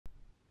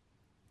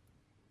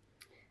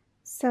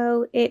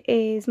So it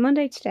is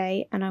Monday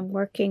today and I'm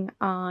working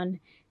on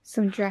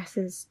some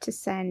dresses to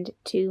send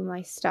to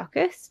my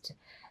stockist.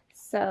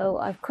 So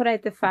I've cut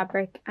out the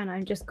fabric and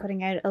I'm just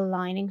cutting out a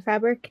lining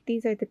fabric.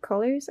 These are the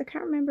colours. I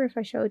can't remember if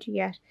I showed you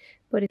yet,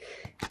 but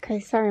okay,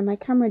 sorry, my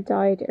camera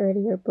died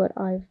earlier, but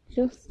I've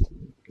just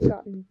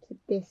gotten to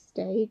this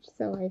stage.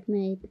 So I've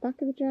made the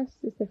back of the dress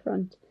is the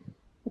front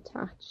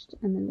attached,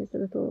 and then there's a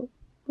little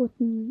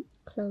button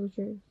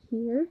closure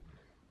here.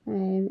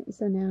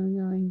 So now I'm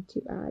going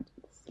to add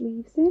the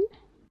sleeves in.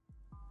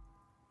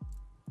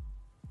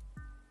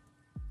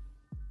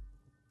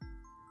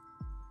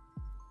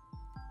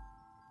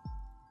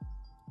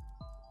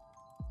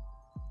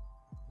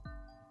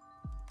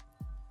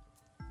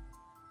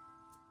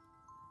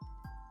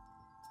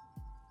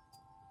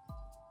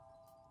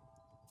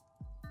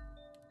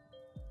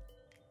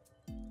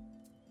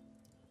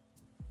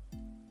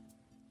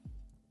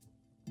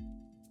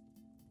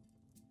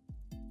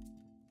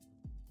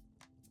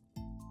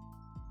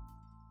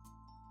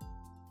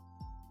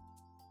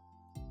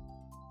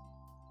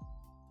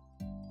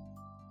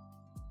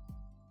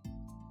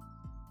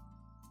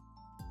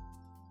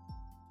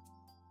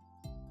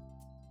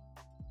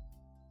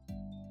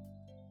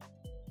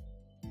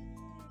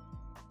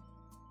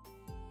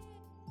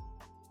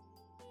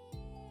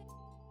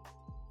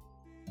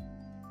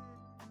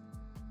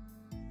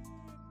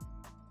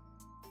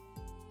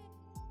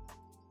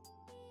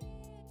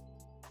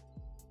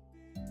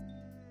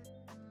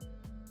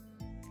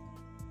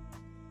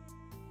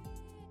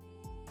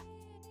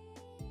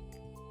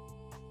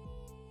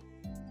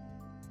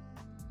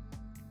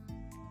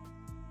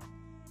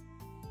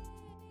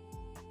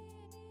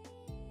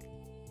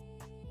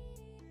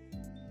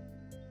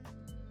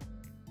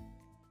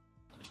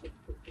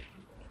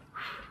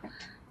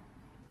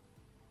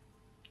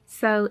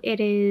 So it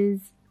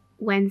is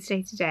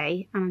Wednesday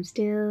today and I'm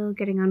still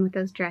getting on with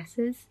those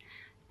dresses.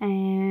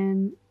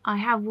 I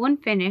have one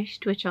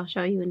finished, which I'll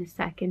show you in a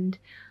second,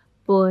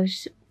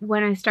 but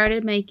when I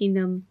started making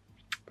them,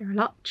 they're a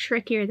lot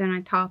trickier than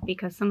I thought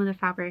because some of the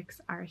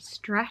fabrics are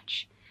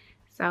stretch,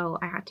 so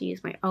I had to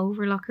use my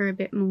overlocker a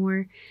bit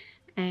more.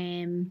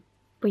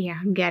 But yeah,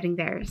 I'm getting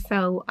there.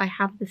 So I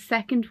have the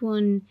second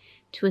one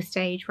to a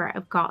stage where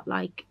I've got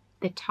like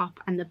the top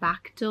and the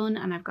back done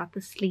and I've got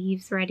the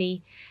sleeves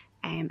ready,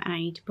 and I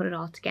need to put it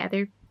all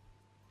together.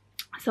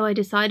 So I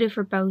decided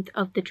for both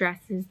of the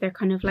dresses, they're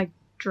kind of like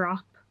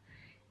drop.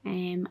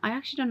 I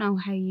actually don't know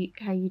how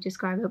you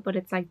describe it, but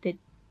it's like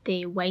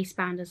the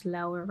waistband is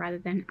lower rather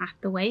than at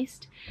the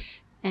waist.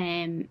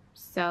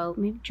 So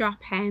maybe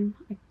drop hem.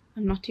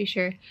 I'm not too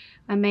sure.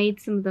 I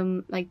made some of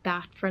them like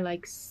that for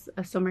like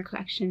a summer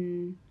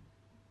collection.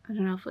 I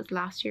don't know if it was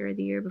last year or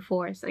the year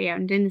before. So yeah,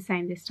 I'm doing the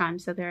same this time.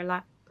 So they're a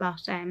lot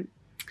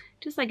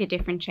just like a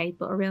different shape,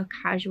 but a real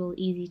casual,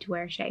 easy to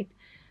wear shape.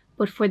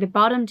 But for the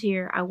bottom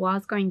tier, I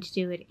was going to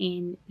do it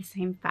in the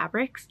same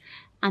fabrics.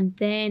 And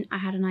then I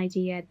had an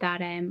idea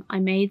that I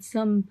made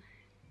some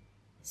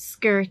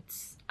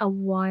skirts a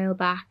while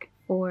back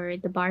for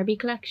the Barbie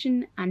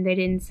collection and they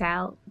didn't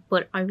sell,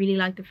 but I really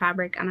like the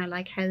fabric and I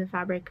like how the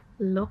fabric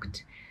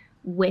looked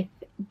with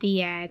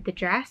the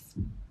dress.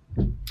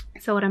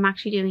 So what I'm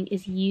actually doing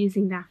is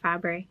using that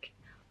fabric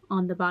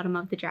on the bottom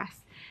of the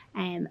dress,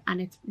 and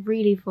it's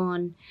really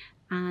fun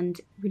and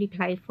really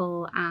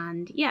playful,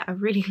 and yeah, I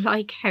really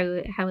like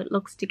how it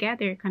looks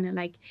together, kind of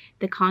like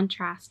the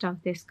contrast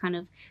of this kind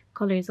of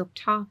colours up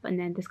top and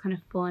then this kind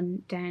of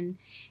fun down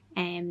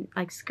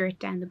like skirt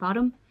down the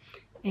bottom.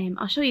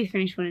 I'll show you the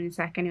finished one in a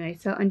sec anyway.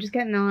 So I'm just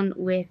getting on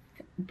with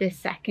the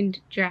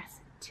second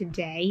dress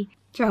today,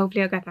 so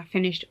hopefully I'll get that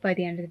finished by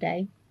the end of the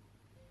day.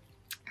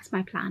 That's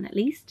my plan at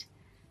least.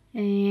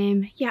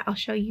 Yeah, I'll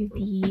show you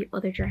the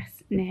other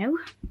dress now.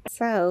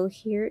 So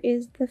here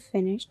is the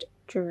finished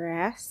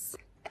dress.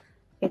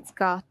 It's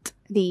got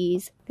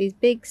these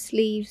big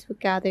sleeves with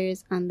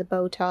gathers and the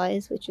bow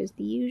ties, which is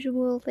the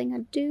usual thing I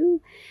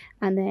do.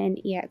 And then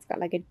yeah, it's got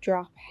like a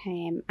drop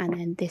hem, and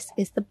then this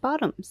is the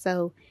bottom.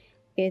 So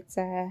it's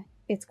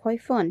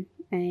quite fun.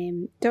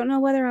 Don't know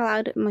whether I'll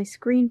add my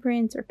screen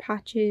prints or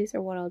patches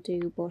or what I'll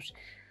do, but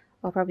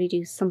I'll probably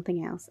do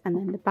something else. And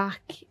then the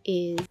back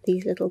is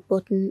these little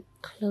button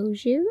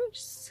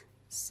closures.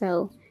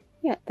 So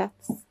yeah,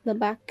 that's the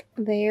back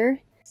there.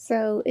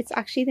 So it's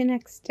actually the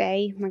next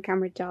day. My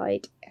camera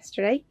died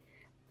yesterday,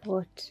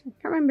 but I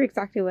can't remember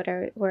exactly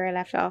where I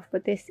left off,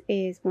 but this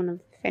is one of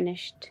the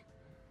finished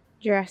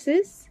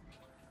dresses.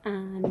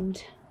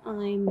 And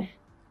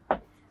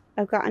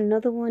I've got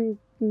another one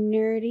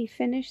nearly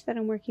finished that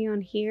I'm working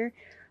on here,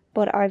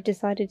 but I've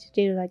decided to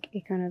do like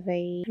a kind of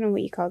I don't know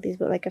what you call these,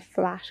 but like a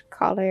flat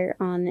collar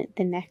on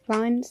the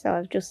neckline. So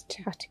I've just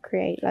had to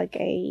create like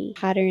a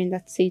pattern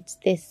that suits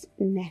this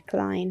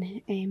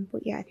neckline.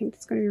 But yeah, I think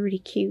it's going to be really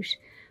cute.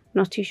 I'm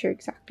not too sure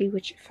exactly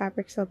which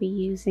fabrics I'll be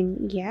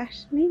using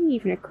yet. Maybe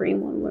even a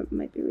cream one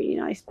might be really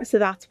nice. So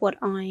that's what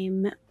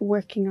I'm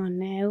working on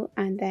now,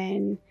 and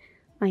then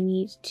I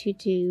need to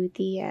do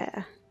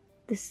the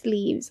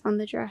sleeves on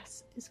the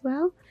dress as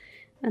well,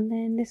 and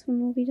then this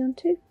one will be done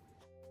too.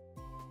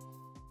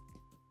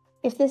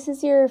 If this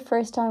is your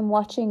first time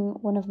watching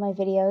one of my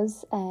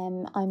videos,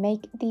 I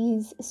make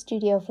these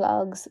studio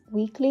vlogs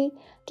weekly,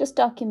 just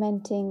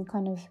documenting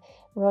kind of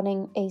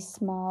running a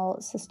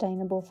small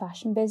sustainable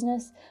fashion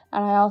business,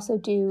 and I also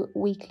do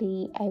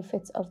weekly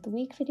outfits of the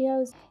week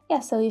videos.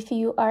 Yeah, so if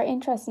you are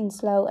interested in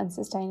slow and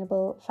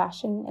sustainable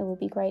fashion, it would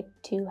be great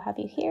to have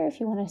you here if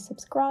you want to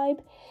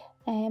subscribe.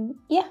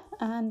 Yeah,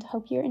 and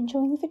hope you're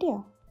enjoying the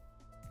video.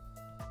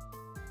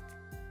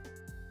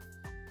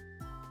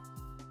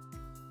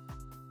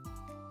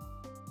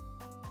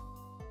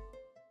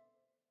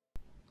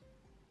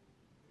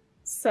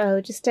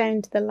 So just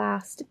down to the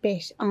last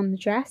bit on the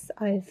dress,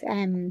 I've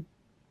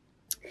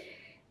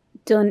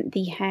done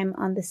the hem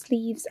on the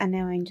sleeves, and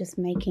now I'm just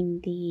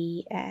making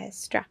the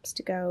straps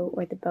to go,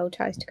 or the bow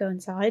ties to go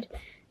inside.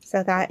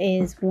 So that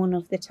is one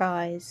of the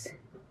ties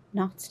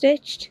not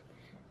stitched,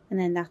 and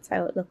then that's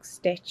how it looks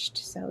stitched.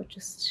 So it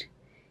just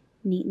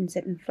neatens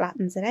it and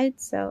flattens it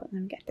out. So I'm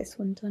going to get this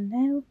one done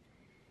now,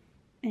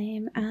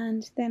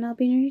 and then I'll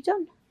be nearly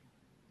done.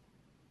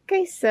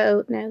 Okay,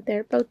 so now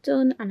they're both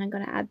done, and I'm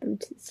going to add them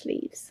to the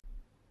sleeves.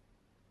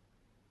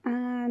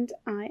 And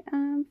I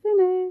am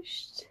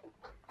finished.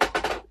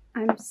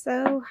 I'm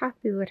so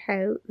happy with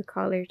how the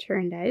collar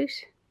turned out.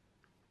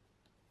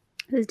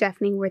 It was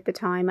definitely worth the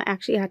time. I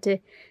actually had to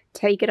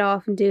take it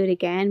off and do it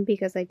again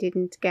because I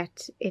didn't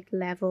get it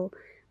level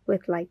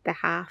with like the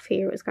half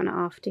here. It was kind of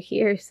off to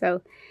here.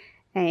 So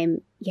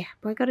yeah,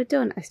 but I got it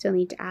done. I still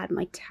need to add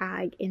my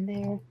tag in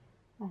there.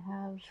 I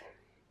have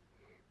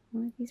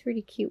one of these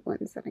really cute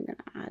ones that I'm going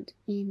to add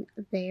in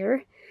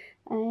there.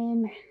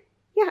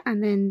 Yeah,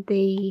 and then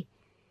the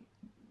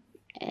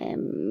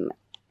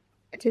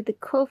I did the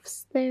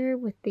cuffs there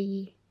with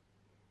the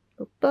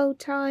little bow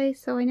tie,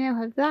 so I now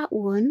have that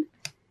one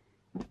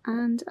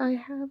and I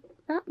have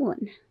that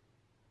one.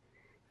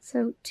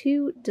 So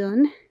 2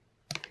 done.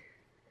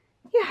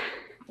 Yeah,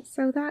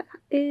 so that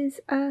is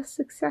a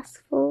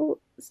successful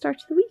start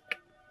to the week.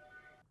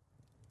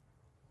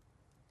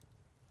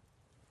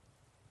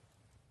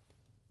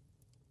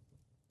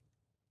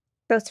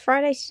 So it's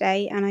Friday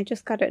today, and I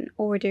just got an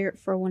order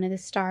for one of the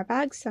star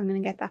bags, so I'm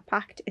going to get that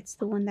packed. It's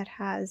the one that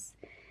has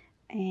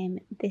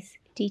this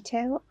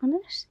detail on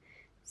it.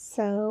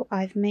 So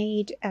I've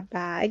made a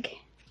bag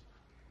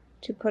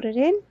to put it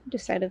in,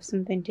 just out of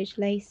some vintage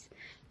lace.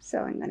 So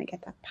I'm going to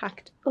get that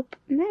packed up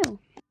now.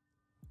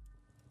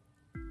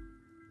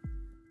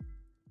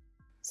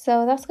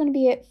 So that's going to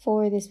be it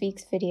for this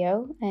week's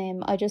video.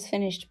 I just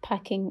finished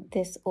packing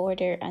this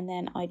order and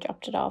then I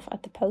dropped it off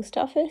at the post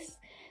office.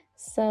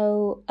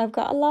 So I've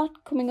got a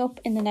lot coming up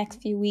in the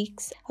next few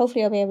weeks.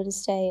 Hopefully I'll be able to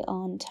stay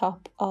on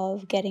top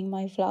of getting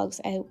my vlogs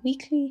out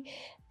weekly.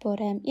 But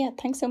yeah,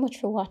 thanks so much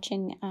for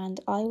watching, and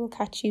I will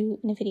catch you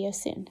in a video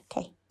soon.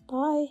 Okay,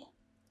 bye.